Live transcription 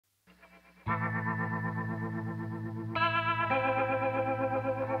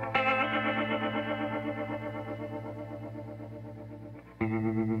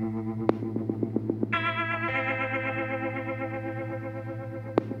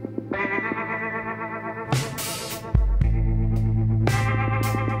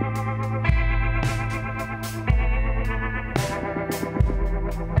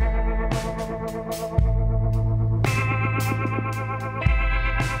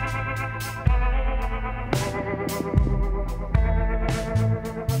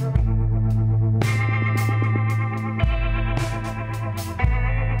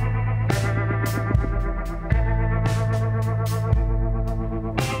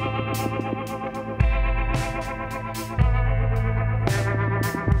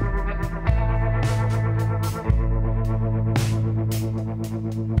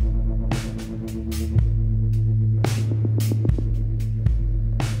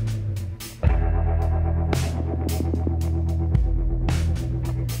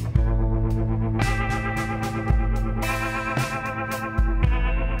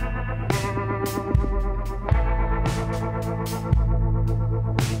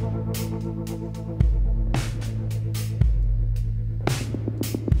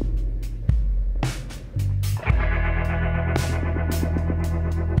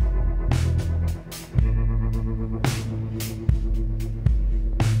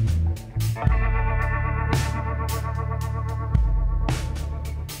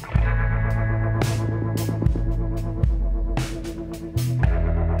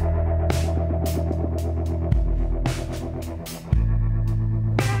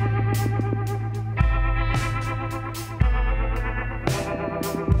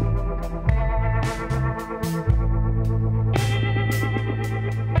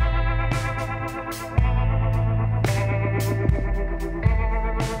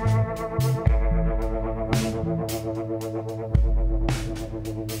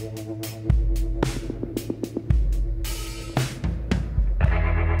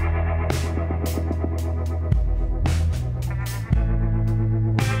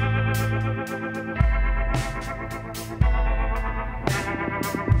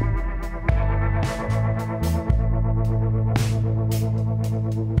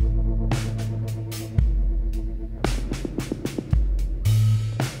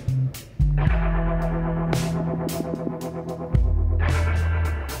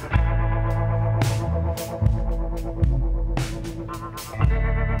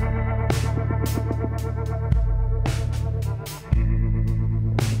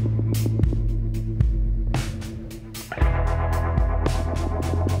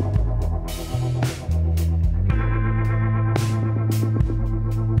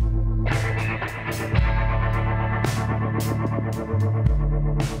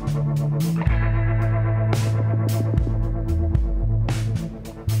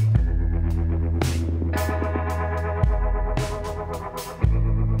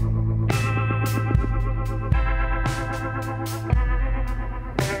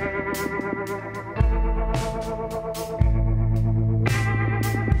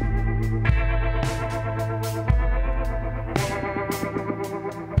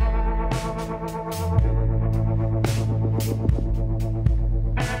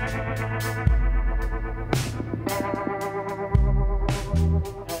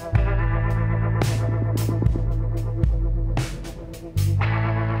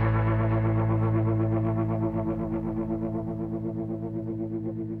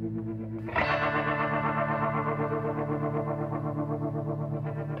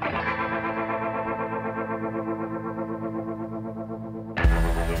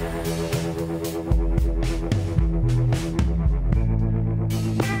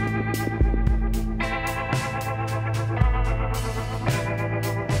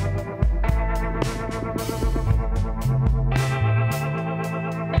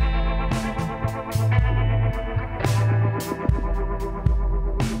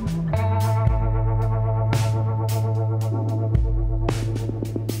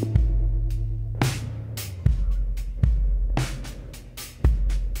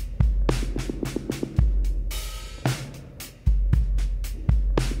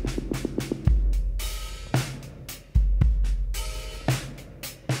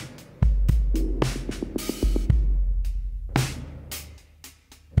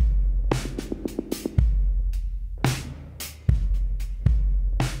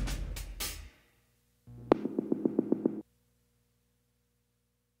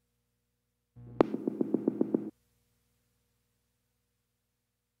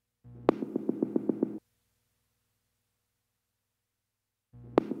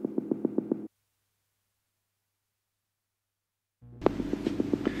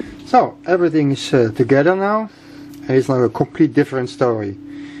So everything is together now, and it's now a complete different story.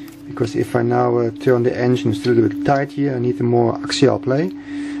 Because if I now turn the engine, it's still a little bit tight here, I need a more axial play,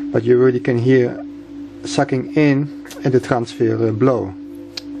 but you really can hear sucking in and the transfer blow.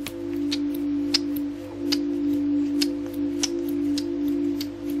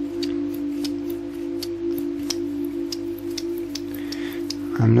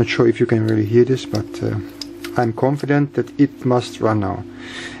 I'm not sure if you can really hear this, but I'm confident that it must run now.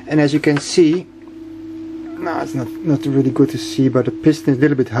 And as you can see, no, it's not really good to see, but the piston is a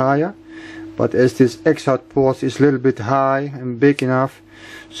little bit higher. But as this exhaust port is a little bit high and big enough,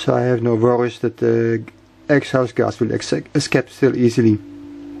 so I have no worries that the exhaust gas will escape still easily.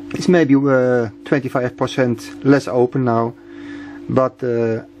 It's maybe 25% less open now, but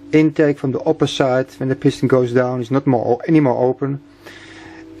the intake from the upper side when the piston goes down is not any more open.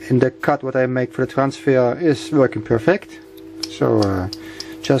 And the cut what I make for the transfer is working perfect. So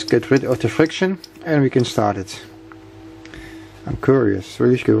just get rid of the friction and we can start it. I'm curious,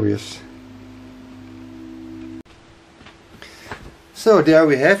 really curious. So there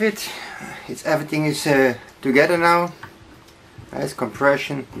we have it. Everything is together now. Nice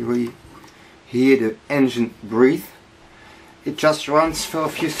compression. You really hear the engine breathe. It just runs for a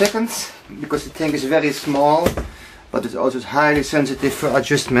few seconds because the tank is very small, but it's also highly sensitive for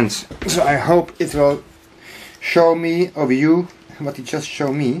adjustments. So I hope it will show me or you what it just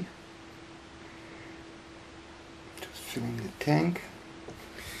showed me. Just filling the tank.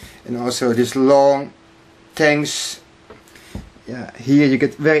 And also these long tanks, yeah, here you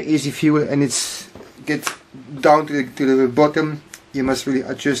get very easy fuel and it's get down to the bottom. You must really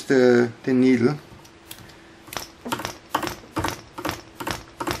adjust the needle.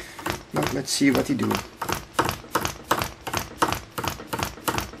 Now let's see what he do.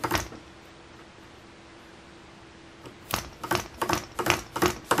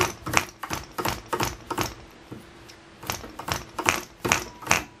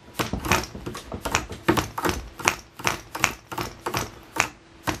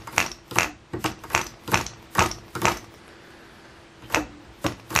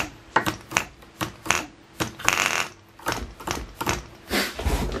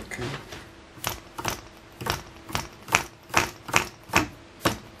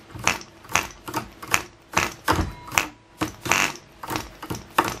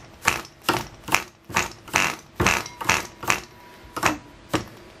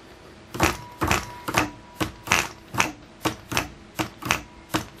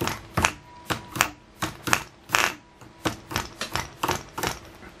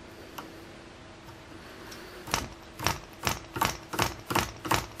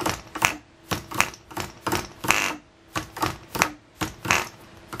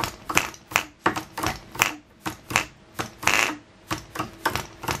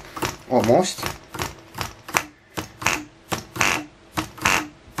 Almost.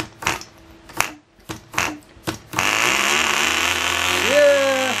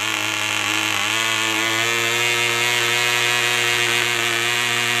 Yeah.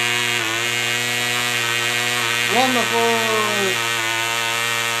 Wonderful.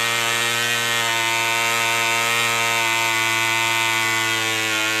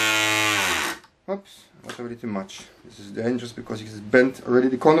 Oops, that's already too much. This is dangerous because it is bent already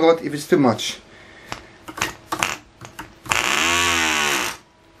the conrod if it's too much.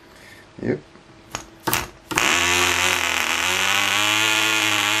 Yep.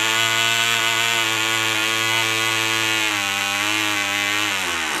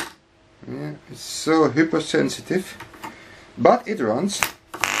 Yeah, it's so hypersensitive, but it runs.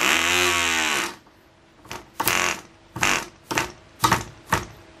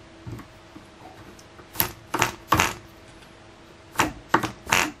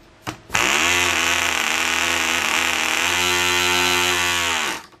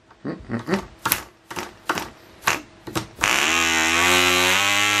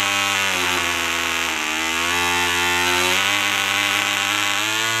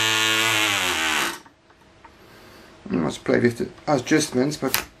 I must play with the adjustments,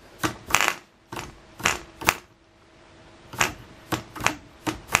 but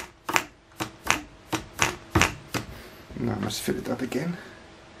now I must fill it up again.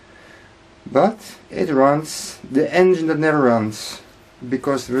 But it runs, the engine that never runs,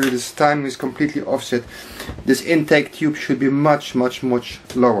 because really this timing is completely offset. This intake tube should be much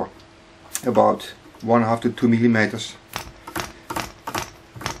lower, about 1.5 to 2 millimeters.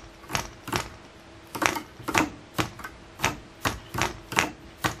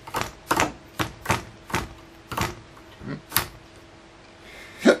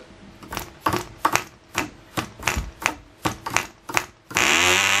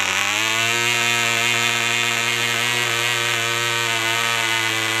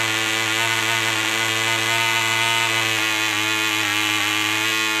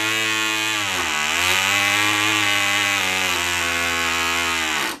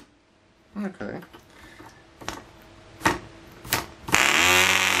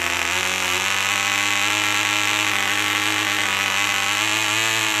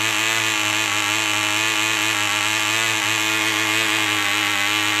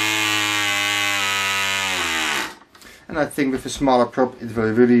 I think with a smaller prop it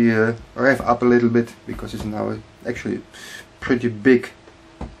will really rev up a little bit, because it's now actually pretty big.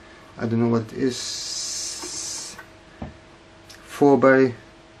 I don't know what it is. 4 by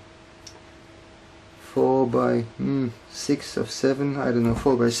 6 or 7, I don't know,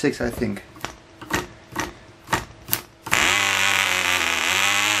 4 by 6 I think.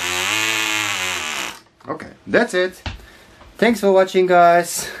 Okay, that's it. Thanks for watching,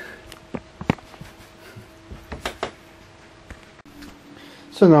 guys.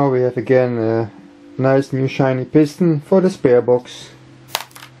 So now we have again a nice new shiny piston for the spare box.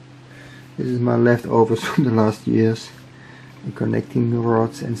 This is my leftovers from the last years, and connecting the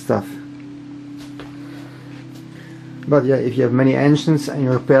rods and stuff. But yeah, if you have many engines and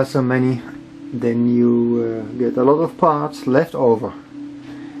you repair so many, then you get a lot of parts left over.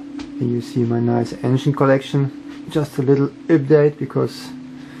 And you see my nice engine collection. Just a little update, because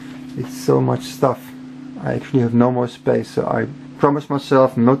it's so much stuff. I actually have no more space, so I promised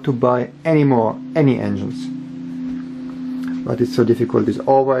myself not to buy any engines. But it's so difficult. It's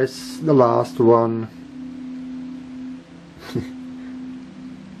always the last one.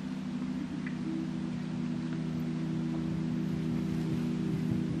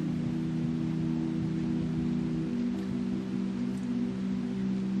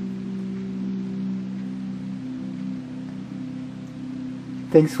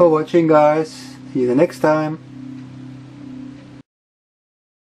 Thanks for watching, guys. See you the next time.